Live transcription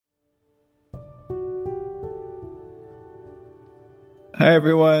Hi,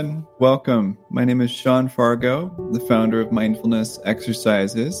 everyone. Welcome. My name is Sean Fargo, the founder of Mindfulness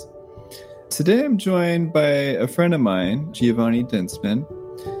Exercises. Today, I'm joined by a friend of mine, Giovanni Dienstmann.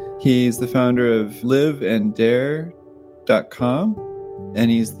 He's the founder of liveanddare.com, and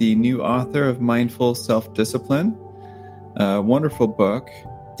he's the new author of Mindful Self-Discipline, a wonderful book.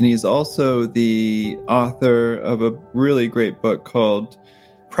 And he's also the author of a really great book called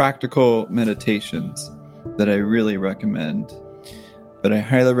Practical Meditations that I really recommend. But I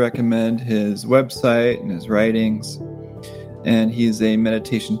highly recommend his website and his writings. And he's a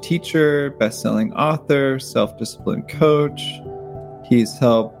meditation teacher, best-selling author, self-discipline coach. He's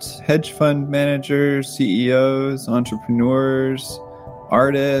helped hedge fund managers, CEOs, entrepreneurs,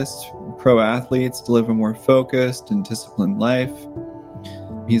 artists, pro athletes to live a more focused and disciplined life.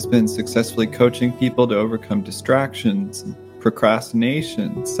 He's been successfully coaching people to overcome distractions,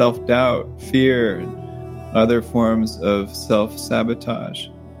 procrastination, self-doubt, fear, and other forms of self-sabotage.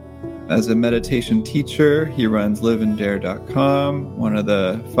 As a meditation teacher, he runs liveanddare.com, one of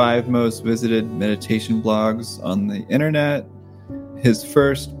the 5 most visited meditation blogs on the internet. His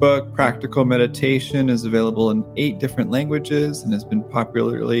first book, Practical Meditation, is available in 8 different languages and has been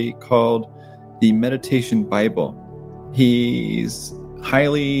popularly called the Meditation Bible. He's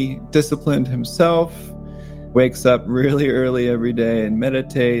highly disciplined himself, wakes up really early every day and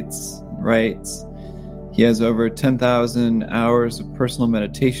meditates, writes. He has over 10,000 hours of personal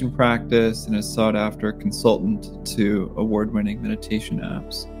meditation practice and is sought after consultant to award-winning meditation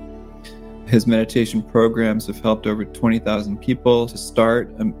apps. His meditation programs have helped over 20,000 people to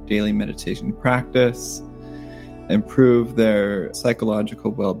start a daily meditation practice, improve their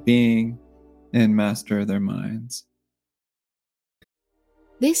psychological well-being, and master their minds.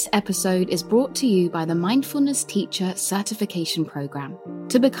 This episode is brought to you by the Mindfulness Teacher Certification Program.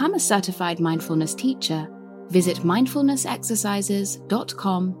 To become a certified mindfulness teacher, visit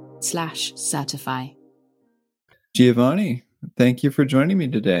mindfulnessexercises.com/certify. Giovanni, thank you for joining me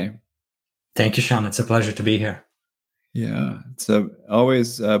today. Thank you, Sean. It's a pleasure to be here. Yeah, it's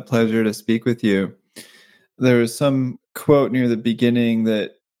always a pleasure to speak with you. There was some quote near the beginning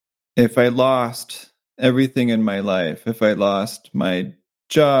that if I lost everything in my life, if I lost my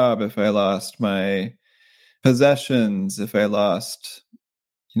job, if I lost my possessions, if I lost,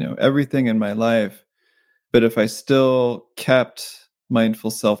 everything in my life, but if I still kept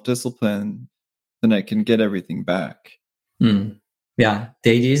mindful self-discipline, then I can get everything back. Yeah,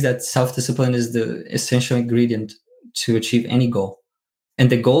 the idea is that self-discipline is the essential ingredient to achieve any goal. And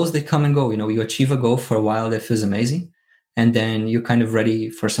the goals, they come and go. You achieve a goal for a while that feels amazing, and then you're kind of ready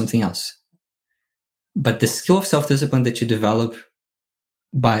for something else. But the skill of self-discipline that you develop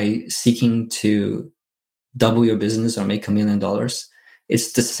by seeking to double your business or make $1 million,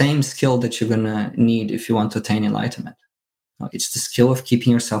 it's the same skill that you're going to need if you want to attain enlightenment. It's the skill of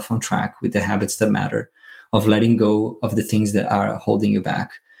keeping yourself on track with the habits that matter, of letting go of the things that are holding you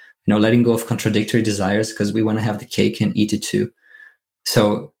back, letting go of contradictory desires because we want to have the cake and eat it too.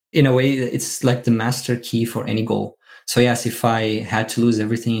 So in a way, it's like the master key for any goal. So yes, if I had to lose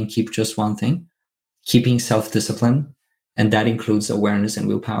everything and keep just one thing, keeping self-discipline, and that includes awareness and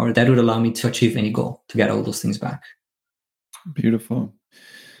willpower, that would allow me to achieve any goal, to get all those things back. Beautiful.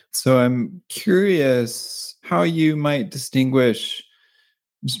 So I'm curious how you might distinguish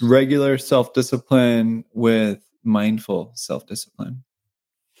just regular self-discipline with mindful self-discipline.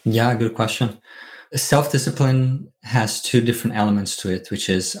 Yeah, good question. Self-discipline has 2 different elements to it, which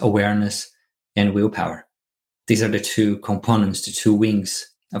is awareness and willpower. These are the 2 components, the 2 wings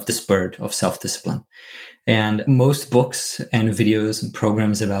of this bird of self-discipline. And most books and videos and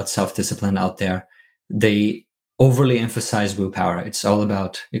programs about self-discipline out there, they overly emphasize willpower. It's all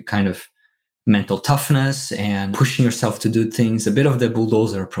about a kind of mental toughness and pushing yourself to do things, a bit of the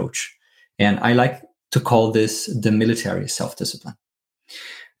bulldozer approach. And I like to call this the military self-discipline.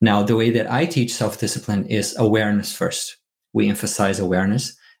 Now, the way that I teach self-discipline is awareness first. We emphasize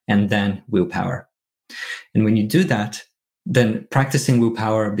awareness and then willpower. And when you do that, then practicing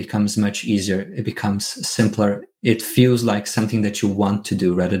willpower becomes much easier. It becomes simpler. It feels like something that you want to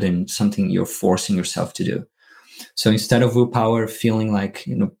do rather than something you're forcing yourself to do. So instead of willpower feeling like,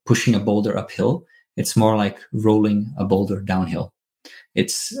 pushing a boulder uphill, it's more like rolling a boulder downhill.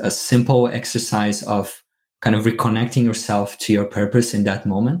 It's a simple exercise of kind of reconnecting yourself to your purpose in that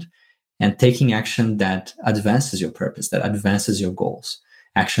moment and taking action that advances your purpose, that advances your goals,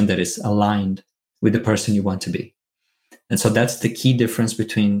 action that is aligned with the person you want to be. And so that's the key difference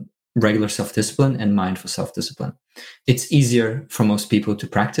between regular self-discipline and mindful self-discipline. It's easier for most people to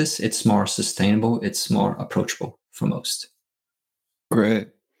practice. It's more sustainable. It's more approachable for most.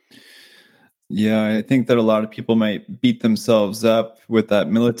 Great. Yeah, I think that a lot of people might beat themselves up with that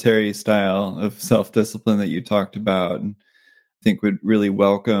military style of self-discipline that you talked about, and I think would really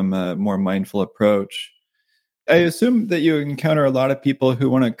welcome a more mindful approach. I assume that you encounter a lot of people who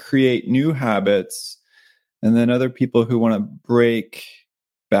want to create new habits and then other people who want to break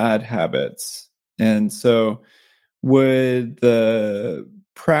bad habits. And so, would the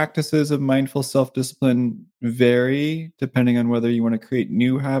practices of mindful self discipline vary depending on whether you want to create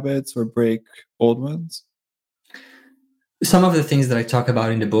new habits or break old ones? Some of the things that I talk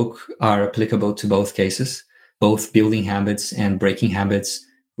about in the book are applicable to both cases. Both building habits and breaking habits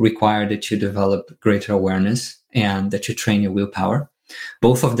require that you develop greater awareness and that you train your willpower.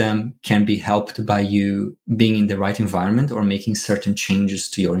 Both of them can be helped by you being in the right environment or making certain changes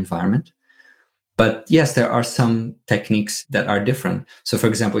to your environment. But yes, there are some techniques that are different. So, for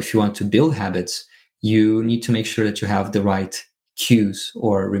example, if you want to build habits, you need to make sure that you have the right cues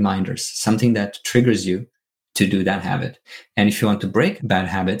or reminders, something that triggers you to do that habit. And if you want to break bad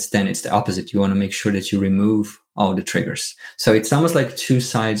habits, then it's the opposite. You want to make sure that you remove all the triggers. So it's almost like two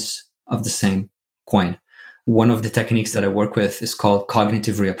sides of the same coin. One of the techniques that I work with is called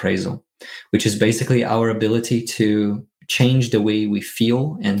cognitive reappraisal, which is basically our ability to change the way we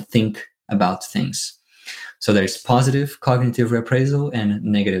feel and think about things. So there's positive cognitive reappraisal and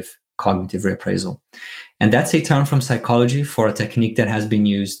negative cognitive reappraisal. And that's a term from psychology for a technique that has been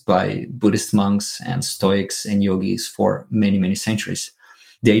used by Buddhist monks and Stoics and yogis for many, many centuries.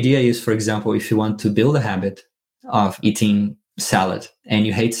 The idea is, for example, if you want to build a habit of eating salad and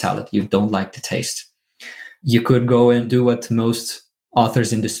you hate salad, you don't like the taste, you could go and do what most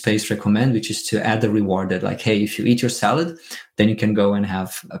authors in this space recommend, which is to add the reward that, like, hey, if you eat your salad, then you can go and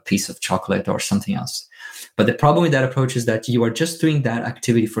have a piece of chocolate or something else. But the problem with that approach is that you are just doing that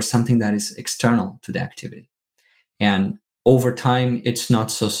activity for something that is external to the activity. And over time, it's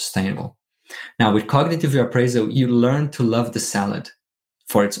not so sustainable. Now, with cognitive reappraisal, you learn to love the salad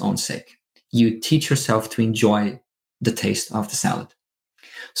for its own sake. You teach yourself to enjoy the taste of the salad.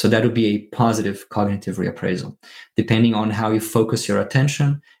 So that would be a positive cognitive reappraisal. Depending on how you focus your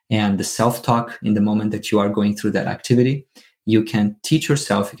attention and the self-talk in the moment that you are going through that activity, you can teach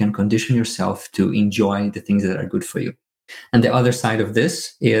yourself, you can condition yourself to enjoy the things that are good for you. And the other side of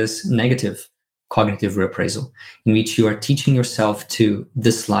this is negative cognitive reappraisal, in which you are teaching yourself to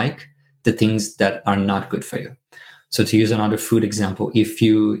dislike the things that are not good for you. So to use another food example, if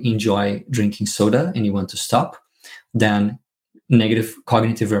you enjoy drinking soda and you want to stop, then negative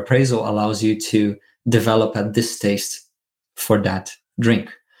cognitive reappraisal allows you to develop a distaste for that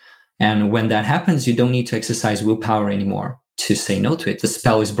drink. And when that happens, you don't need to exercise willpower anymore to say no to it. The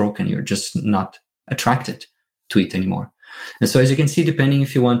spell is broken. You're just not attracted to it anymore. And so as you can see, depending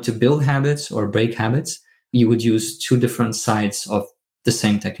if you want to build habits or break habits, you would use two different sides of the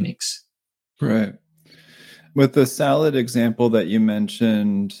same techniques. Right. With the salad example that you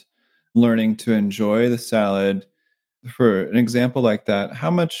mentioned, learning to enjoy the salad, for an example like that,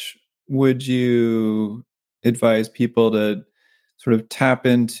 how much would you advise people to sort of tap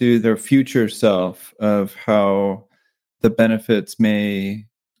into their future self of how the benefits may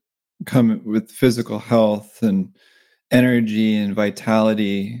come with physical health and energy and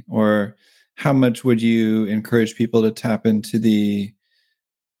vitality? Or how much would you encourage people to tap into the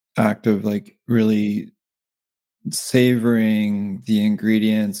act of like really savoring the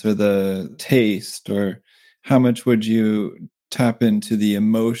ingredients or the taste? Or how much would you tap into the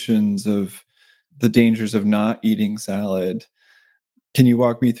emotions of the dangers of not eating salad? Can you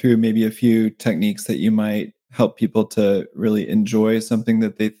walk me through maybe a few techniques that you might help people to really enjoy something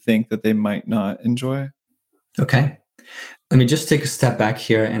that they think that they might not enjoy? Okay. Let me just take a step back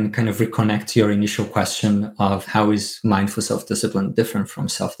here and kind of reconnect to your initial question of how is mindful self-discipline different from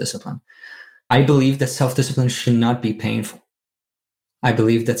self-discipline. I believe that self-discipline should not be painful. I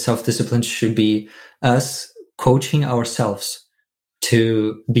believe that self-discipline should be us coaching ourselves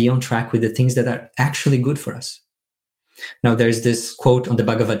to be on track with the things that are actually good for us. Now, there's this quote on the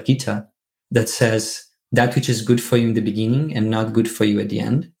Bhagavad Gita that says, that which is good for you in the beginning and not good for you at the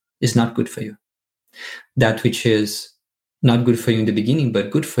end is not good for you. That which is not good for you in the beginning,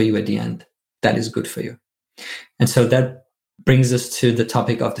 but good for you at the end, that is good for you. And so that brings us to the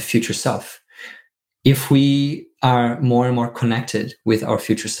topic of the future self. If we are more and more connected with our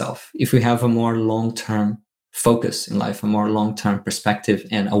future self, if we have a more long-term focus in life, a more long-term perspective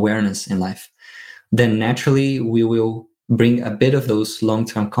and awareness in life, then naturally we will bring a bit of those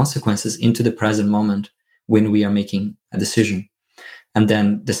long-term consequences into the present moment when we are making a decision. And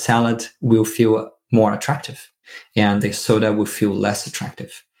then the salad will feel more attractive and the soda will feel less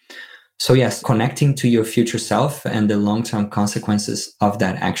attractive. So yes, connecting to your future self and the long-term consequences of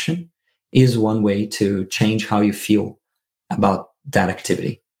that action is one way to change how you feel about that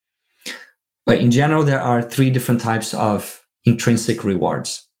activity. But in general, there are 3 different types of intrinsic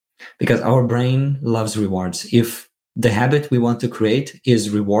rewards because our brain loves rewards. If the habit we want to create is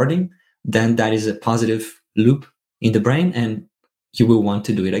rewarding, then that is a positive loop in the brain and you will want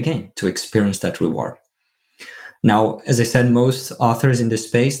to do it again to experience that reward. Now, as I said, most authors in this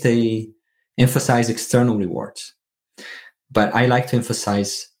space, they emphasize external rewards, but I like to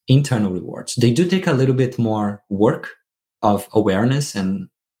emphasize internal rewards. They do take a little bit more work of awareness and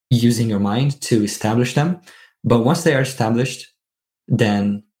using your mind to establish them. But once they are established,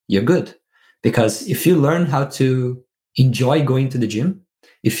 then you're good. Because if you learn how to enjoy going to the gym,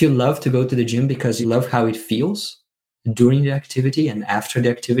 if you love to go to the gym because you love how it feels during the activity and after the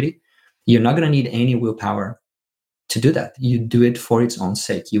activity, you're not going to need any willpower to do that. You do it for its own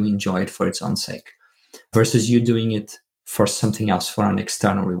sake. You enjoy it for its own sake versus you doing it for something else, for an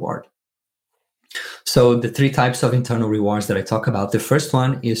external reward. So the 3 types of internal rewards that I talk about, the first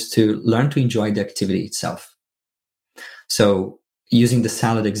one is to learn to enjoy the activity itself. So using the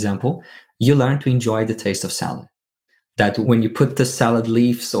salad example, you learn to enjoy the taste of salad. That when you put the salad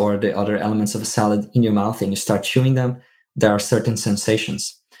leaves or the other elements of a salad in your mouth and you start chewing them, there are certain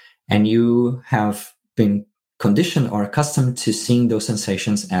sensations. And you have been conditioned or accustomed to seeing those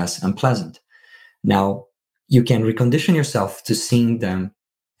sensations as unpleasant. Now, you can recondition yourself to seeing them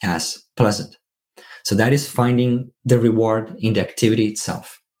as pleasant. So that is finding the reward in the activity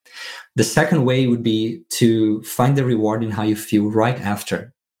itself. The second way would be to find the reward in how you feel right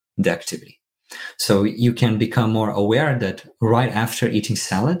after the activity. So you can become more aware that right after eating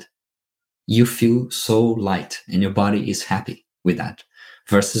salad, you feel so light and your body is happy with that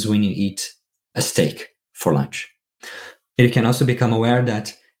versus when you eat a steak for lunch. You can also become aware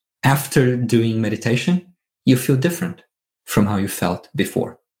that after doing meditation, you feel different from how you felt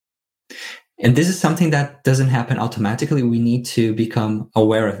before. And this is something that doesn't happen automatically. We need to become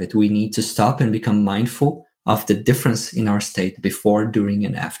aware of it. We need to stop and become mindful of the difference in our state before, during,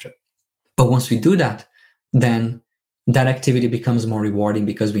 and after. But once we do that, then that activity becomes more rewarding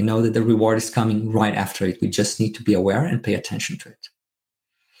because we know that the reward is coming right after it. We just need to be aware and pay attention to it.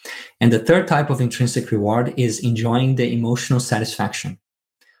 And the third type of intrinsic reward is enjoying the emotional satisfaction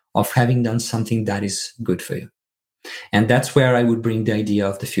of having done something that is good for you. And that's where I would bring the idea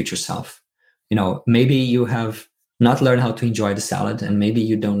of the future self. Maybe you have not learned how to enjoy the salad, and maybe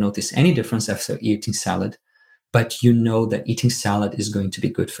you don't notice any difference after eating salad, but you know that eating salad is going to be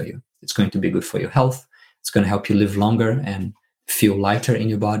good for you. It's going to be good for your health. It's going to help you live longer and feel lighter in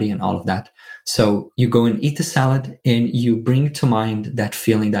your body and all of that. So you go and eat the salad and you bring to mind that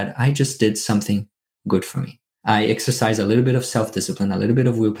feeling that I just did something good for me. I exercise a little bit of self-discipline, a little bit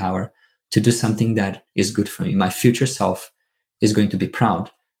of willpower to do something that is good for me. My future self is going to be proud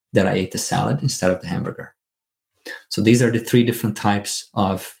that I ate the salad instead of the hamburger. So these are the 3 different types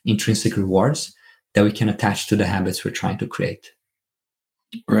of intrinsic rewards that we can attach to the habits we're trying to create.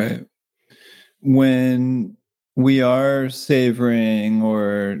 Right. When we are savoring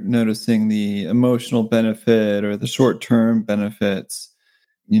or noticing the emotional benefit or the short-term benefits,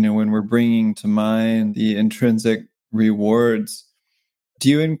 when we're bringing to mind the intrinsic rewards, do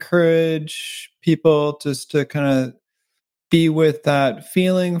you encourage people just to kind of be with that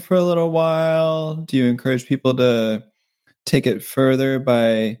feeling for a little while? Do you encourage people to take it further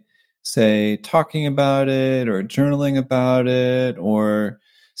by, say, talking about it or journaling about it, or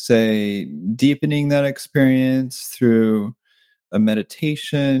say deepening that experience through a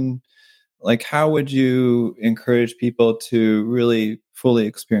meditation? Like, how would you encourage people to really fully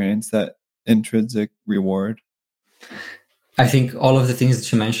experience that intrinsic reward? I think all of the things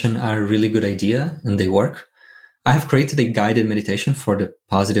that you mentioned are a really good idea and they work. I have created a guided meditation for the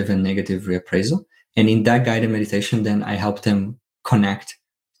positive and negative reappraisal. And in that guided meditation, then I help them connect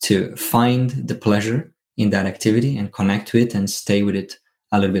to find the pleasure in that activity and connect to it and stay with it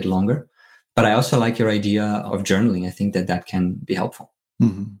a little bit longer. But I also like your idea of journaling. I think that can be helpful.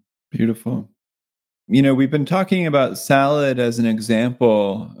 Mm-hmm. Beautiful. We've been talking about salad as an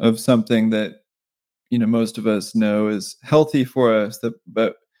example of something that, most of us know is healthy for us,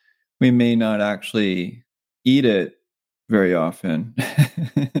 but we may not actually eat it very often.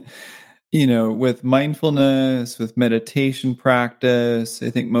 With mindfulness, with meditation practice, I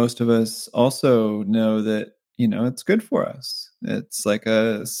think most of us also know that, it's good for us. It's like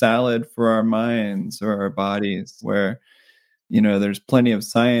a salad for our minds or our bodies where, there's plenty of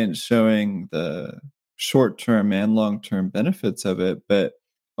science showing the short-term and long-term benefits of it, but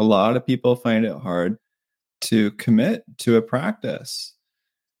a lot of people find it hard to commit to a practice.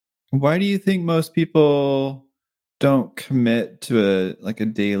 Why do you think most people don't commit to a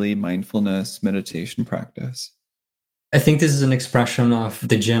daily mindfulness meditation practice? I think this is an expression of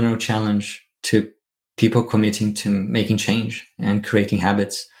the general challenge to people committing to making change and creating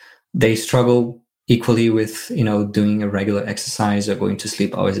habits. They struggle equally with, doing a regular exercise or going to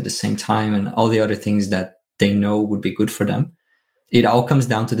sleep always at the same time and all the other things that they know would be good for them. It all comes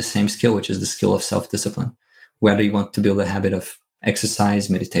down to the same skill, which is the skill of self-discipline. Whether you want to build a habit of exercise,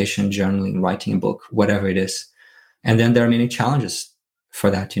 meditation, journaling, writing a book, whatever it is. And then there are many challenges for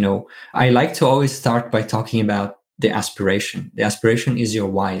that. I like to always start by talking about the aspiration. The aspiration is your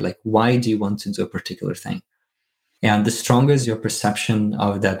why. Like, why do you want to do a particular thing? And the stronger is your perception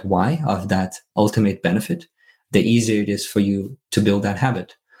of that why, of that ultimate benefit, the easier it is for you to build that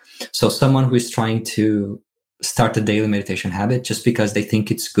habit. So someone who is trying to start a daily meditation habit just because they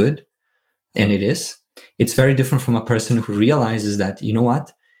think it's good, and it is, it's very different from a person who realizes that, you know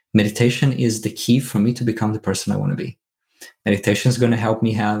what, meditation is the key for me to become the person I want to be. Meditation is going to help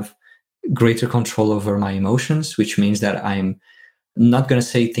me have greater control over my emotions, which means that I'm not going to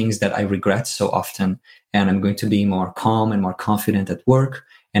say things that I regret so often. And I'm going to be more calm and more confident at work.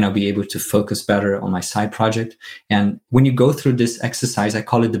 And I'll be able to focus better on my side project. And when you go through this exercise, I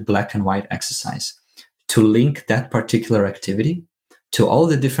call it the black and white exercise, to link that particular activity to all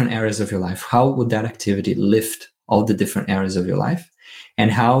the different areas of your life. How would that activity lift all the different areas of your life?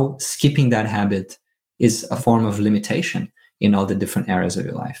 And how skipping that habit is a form of limitation in all the different areas of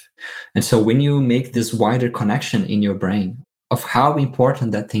your life. And so when you make this wider connection in your brain of how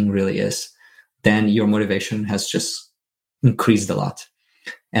important that thing really is, then your motivation has just increased a lot.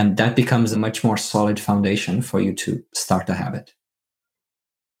 And that becomes a much more solid foundation for you to start a habit.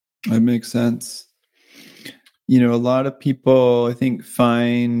 That makes sense. A lot of people, I think,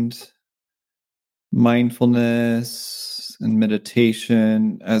 find mindfulness and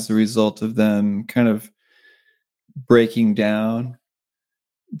meditation as a result of them kind of breaking down.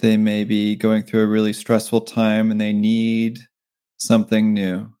 They may be going through a really stressful time and they need something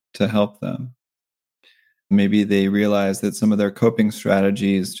new to help them. Maybe they realize that some of their coping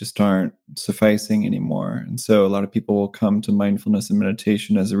strategies just aren't sufficing anymore. And so a lot of people will come to mindfulness and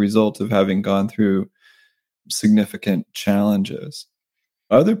meditation as a result of having gone through significant challenges.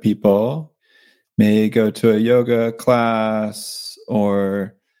 Other people may go to a yoga class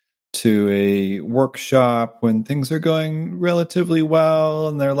or to a workshop when things are going relatively well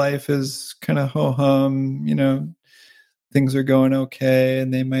and their life is kind of ho-hum, things are going okay.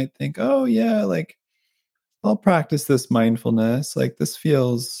 And they might think, oh yeah, I'll practice this mindfulness. This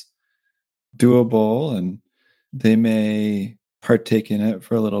feels doable. And they may partake in it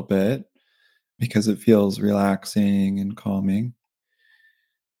for a little bit because it feels relaxing and calming.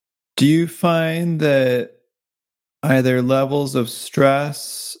 Do you find that either levels of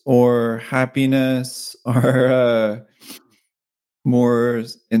stress or happiness are more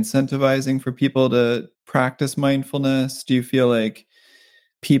incentivizing for people to practice mindfulness? Do you feel like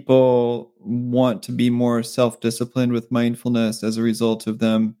people want to be more self-disciplined with mindfulness as a result of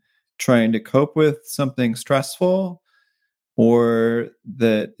them trying to cope with something stressful, or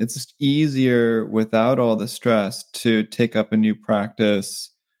that it's just easier without all the stress to take up a new practice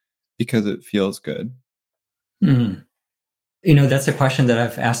because it feels good? Mm. That's a question that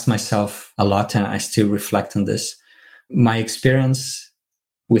I've asked myself a lot, and I still reflect on this. My experience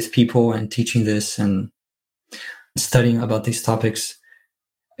with people and teaching this and studying about these topics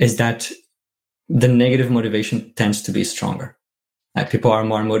is that the negative motivation tends to be stronger. People are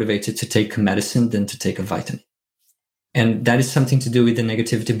more motivated to take medicine than to take a vitamin. And that is something to do with the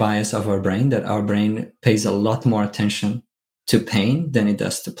negativity bias of our brain, that our brain pays a lot more attention to pain than it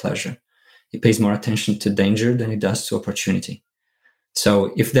does to pleasure. It pays more attention to danger than it does to opportunity.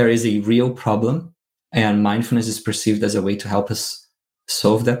 So if there is a real problem and mindfulness is perceived as a way to help us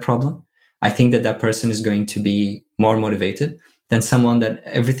solve that problem, I think that person is going to be more motivated than someone that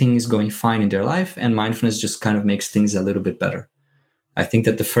everything is going fine in their life and mindfulness just kind of makes things a little bit better. I think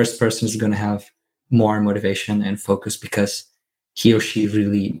that the first person is going to have more motivation and focus because he or she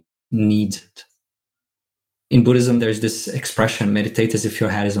really needs it. In Buddhism, there's this expression, meditate as if your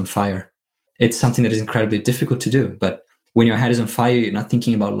head is on fire. It's something that is incredibly difficult to do, but when your head is on fire, you're not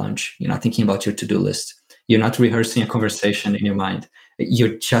thinking about lunch. You're not thinking about your to-do list. You're not rehearsing a conversation in your mind.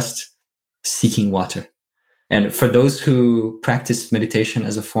 You're just seeking water. And for those who practice meditation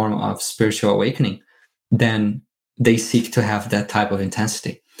as a form of spiritual awakening, then they seek to have that type of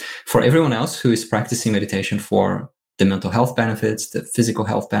intensity. For everyone else who is practicing meditation for the mental health benefits, the physical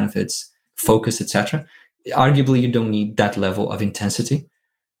health benefits, focus, etc., arguably you don't need that level of intensity.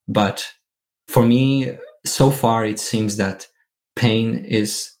 But for me, so far, it seems that pain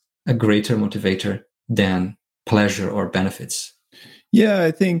is a greater motivator than pleasure or benefits. Yeah,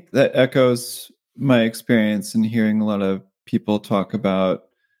 I think that echoes my experience in hearing a lot of people talk about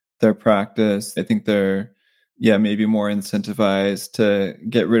their practice. I think they're, maybe more incentivized to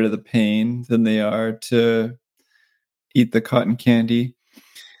get rid of the pain than they are to eat the cotton candy.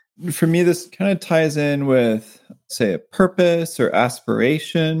 For me, this kind of ties in with, say, a purpose or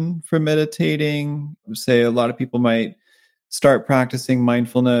aspiration for meditating. Say, a lot of people might start practicing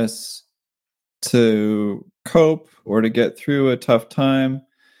mindfulness to cope or to get through a tough time.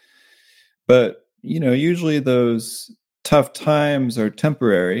 But, usually those tough times are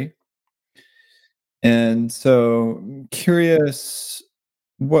temporary. And so I'm curious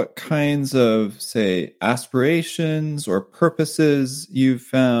what kinds of, say, aspirations or purposes you've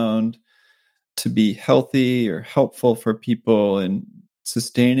found to be healthy or helpful for people in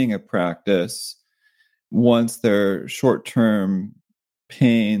sustaining a practice once their short-term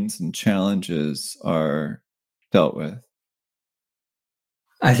pains and challenges are dealt with.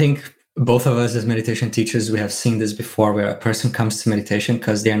 I think both of us as meditation teachers, we have seen this before, where a person comes to meditation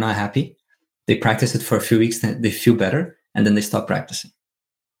because they're not happy. They practice it for a few weeks, then they feel better, and then they stop practicing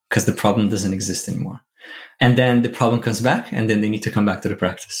because the problem doesn't exist anymore. And then the problem comes back, and then they need to come back to the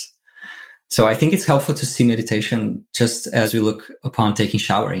practice. So I think it's helpful to see meditation just as we look upon taking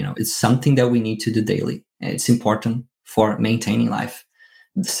shower. It's something that we need to do daily. It's important for maintaining life.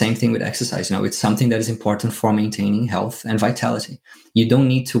 The same thing with exercise. It's something that is important for maintaining health and vitality. You don't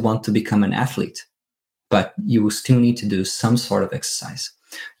need to want to become an athlete, but you will still need to do some sort of exercise.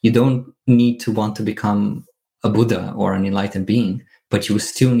 You don't need to want to become a Buddha or an enlightened being, but you will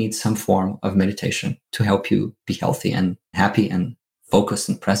still need some form of meditation to help you be healthy and happy and focused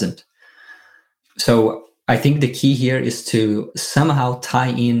and present. So I think the key here is to somehow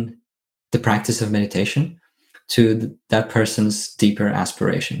tie in the practice of meditation to that person's deeper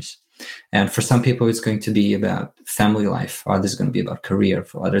aspirations. And for some people, it's going to be about family life. For others, it's going to be about career.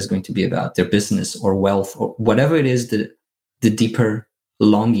 For others, it's going to be about their business or wealth or whatever it is, the deeper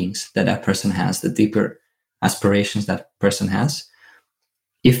longings that person has, the deeper aspirations that person has.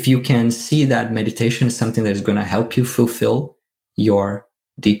 If you can see that meditation is something that is going to help you fulfill your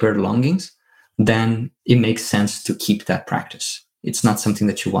deeper longings, then it makes sense to keep that practice. It's not something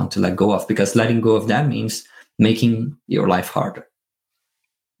that you want to let go of, because letting go of that means making your life harder.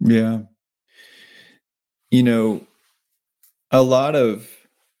 Yeah. A lot of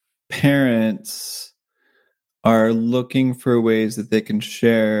parents are looking for ways that they can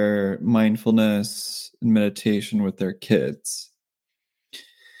share mindfulness and meditation with their kids.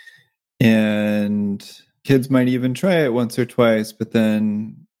 And kids might even try it once or twice, but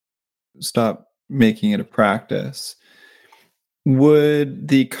then stop making it a practice. Would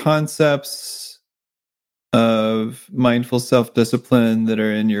the concepts of mindful self-discipline that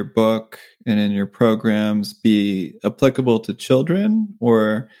are in your book and in your programs be applicable to children,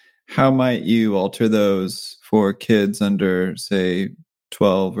 or how might you alter those for kids under, say,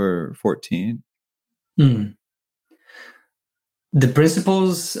 12 or 14? The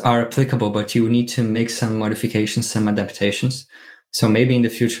principles are applicable, but you need to make some modifications, some adaptations. So maybe in the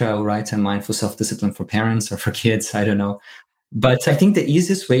future, I'll write a mindful self-discipline for parents or for kids. I don't know. But I think the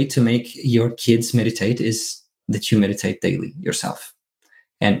easiest way to make your kids meditate is that you meditate daily yourself.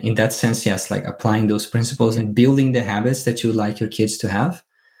 And in that sense, yes, like applying those principles and building the habits that you would like your kids to have,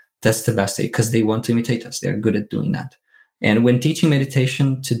 that's the best way, because they want to imitate us. They're good at doing that. And when teaching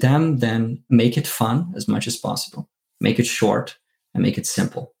meditation to them, then make it fun as much as possible. Make it short and make it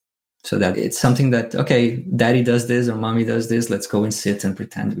simple, so that it's something that, okay, daddy does this or mommy does this, let's go and sit and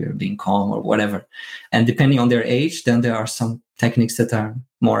pretend we're being calm or whatever. And depending on their age, then there are some techniques that are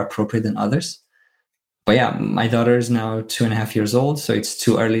more appropriate than others. But yeah, my daughter is now 2.5 years old, so it's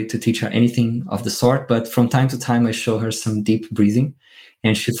too early to teach her anything of the sort. But from time to time, I show her some deep breathing,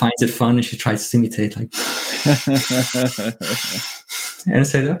 and she finds it fun, and she tries to imitate, like. And I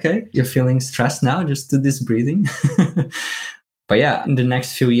said, okay, you're feeling stressed now, just do this breathing. But yeah, in the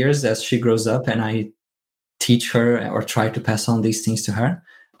next few years, as she grows up and I teach her or try to pass on these things to her,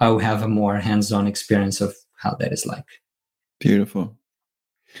 I will have a more hands-on experience of how that is like. Beautiful.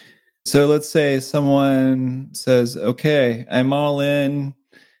 So let's say someone says, okay, I'm all in.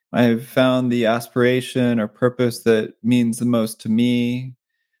 I've found the aspiration or purpose that means the most to me.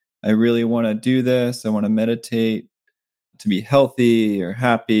 I really want to do this. I want to meditate to be healthy or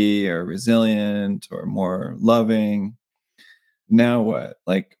happy or resilient or more loving. Now what?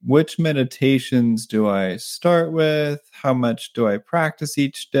 Like, which meditations do I start with? How much do I practice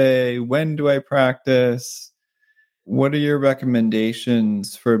each day? When do I practice? What are your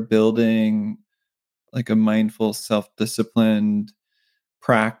recommendations for building like a mindful, self-disciplined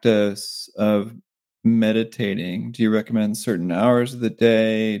practice of meditating? Do you recommend certain hours of the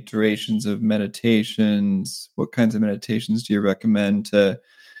day, durations of meditations? What kinds of meditations do you recommend to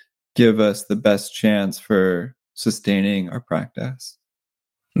give us the best chance for sustaining our practice?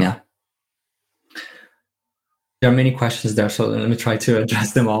 Yeah. There are many questions there, so let me try to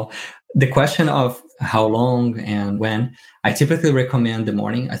address them all. The question of how long and when, I typically recommend the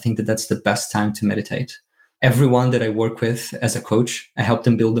morning. I think that that's the best time to meditate. Everyone that I work with as a coach, I help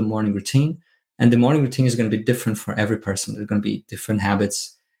them build a morning routine. And the morning routine is going to be different for every person. There are going to be different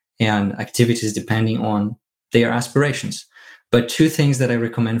habits and activities depending on their aspirations. But two things that I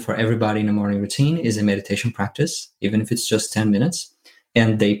recommend for everybody in a morning routine is a meditation practice, even if it's just 10 minutes,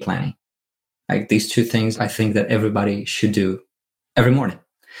 and day planning. Like these two things, I think that everybody should do every morning.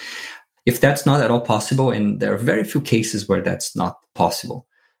 If that's not at all possible, and there are very few cases where that's not possible,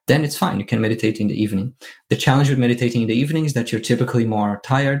 then it's fine. You can meditate in the evening. The challenge with meditating in the evening is that you're typically more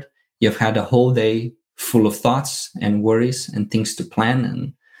tired. You've had a whole day full of thoughts and worries and things to plan,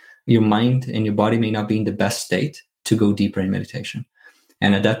 and your mind and your body may not be in the best state to go deeper in meditation.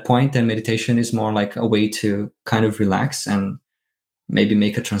 And at that point, then meditation is more like a way to kind of relax and maybe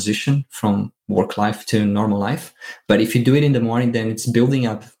make a transition from work life to normal life. But if you do it in the morning, then it's building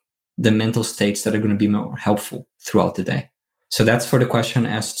up the mental states that are going to be more helpful throughout the day. So that's for the question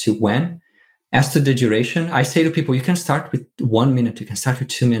as to when. As to the duration, I say to people, you can start with 1 minute, you can start with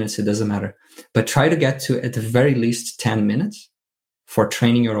 2 minutes, it doesn't matter. But try to get to at the very least 10 minutes for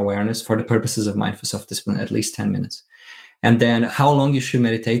training your awareness for the purposes of mindful self-discipline, at least 10 minutes. And then how long you should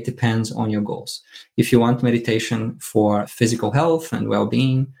meditate depends on your goals. If you want meditation for physical health and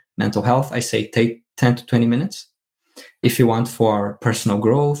well-being, mental health, I say take 10 to 20 minutes. If you want for personal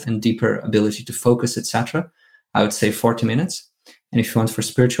growth and deeper ability to focus, etc., I would say 40 minutes. And if you want for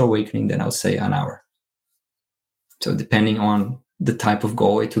spiritual awakening, then I would say an hour. So depending on the type of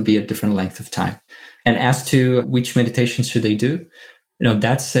goal, it would be a different length of time. And as to which meditation should they do,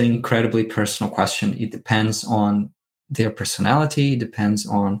 that's an incredibly personal question. It depends on their personality, depends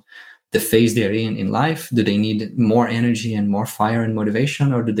on the phase they're in life. Do they need more energy and more fire and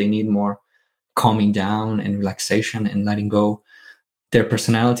motivation, or do they need more calming down and relaxation and letting go? Their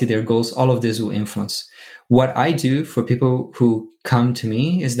personality, their goals, all of this will influence. What I do for people who come to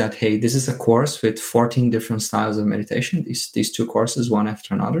me is that, hey, this is a course with 14 different styles of meditation, these two courses, one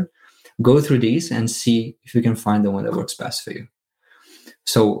after another. Go through these and see if you can find the one that works best for you.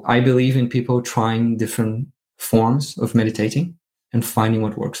 So I believe in people trying different forms of meditating and finding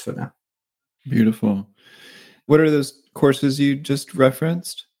what works for them. Beautiful. What are those courses you just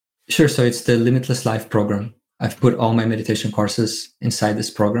referenced? Sure. So it's the Limitless Life program. I've put all my meditation courses inside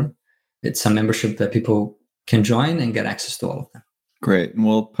this program. It's a membership that people can join and get access to all of them. Great. And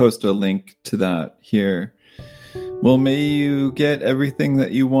we'll post a link to that here. Well, may you get everything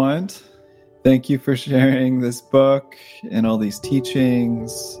that you want. Thank you for sharing this book and all these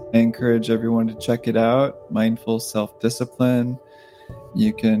teachings. I encourage everyone to check it out, Mindful Self-Discipline.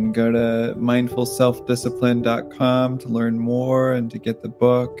 You can go to mindfulselfdiscipline.com to learn more and to get the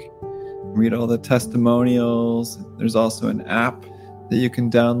book, read all the testimonials. There's also an app that you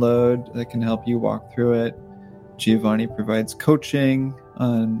can download that can help you walk through it. Giovanni provides coaching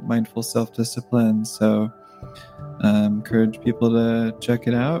on mindful self-discipline. So encourage people to check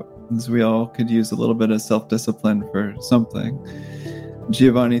it out, as we all could use a little bit of self-discipline for something.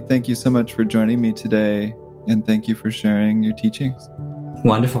 Giovanni, thank you so much for joining me today, and thank you for sharing your teachings.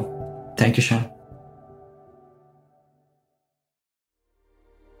 Wonderful. Thank you, Sean.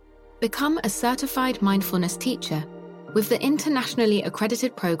 Become a certified mindfulness teacher with the internationally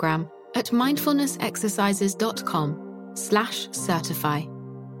accredited program at mindfulnessexercises.com/certify.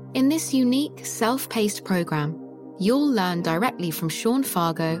 In this unique, self-paced program, you'll learn directly from Sean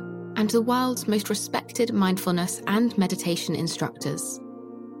Fargo and the world's most respected mindfulness and meditation instructors.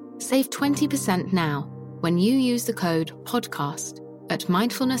 Save 20% now when you use the code PODCAST at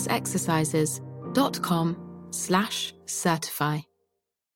mindfulnessexercises.com/certify.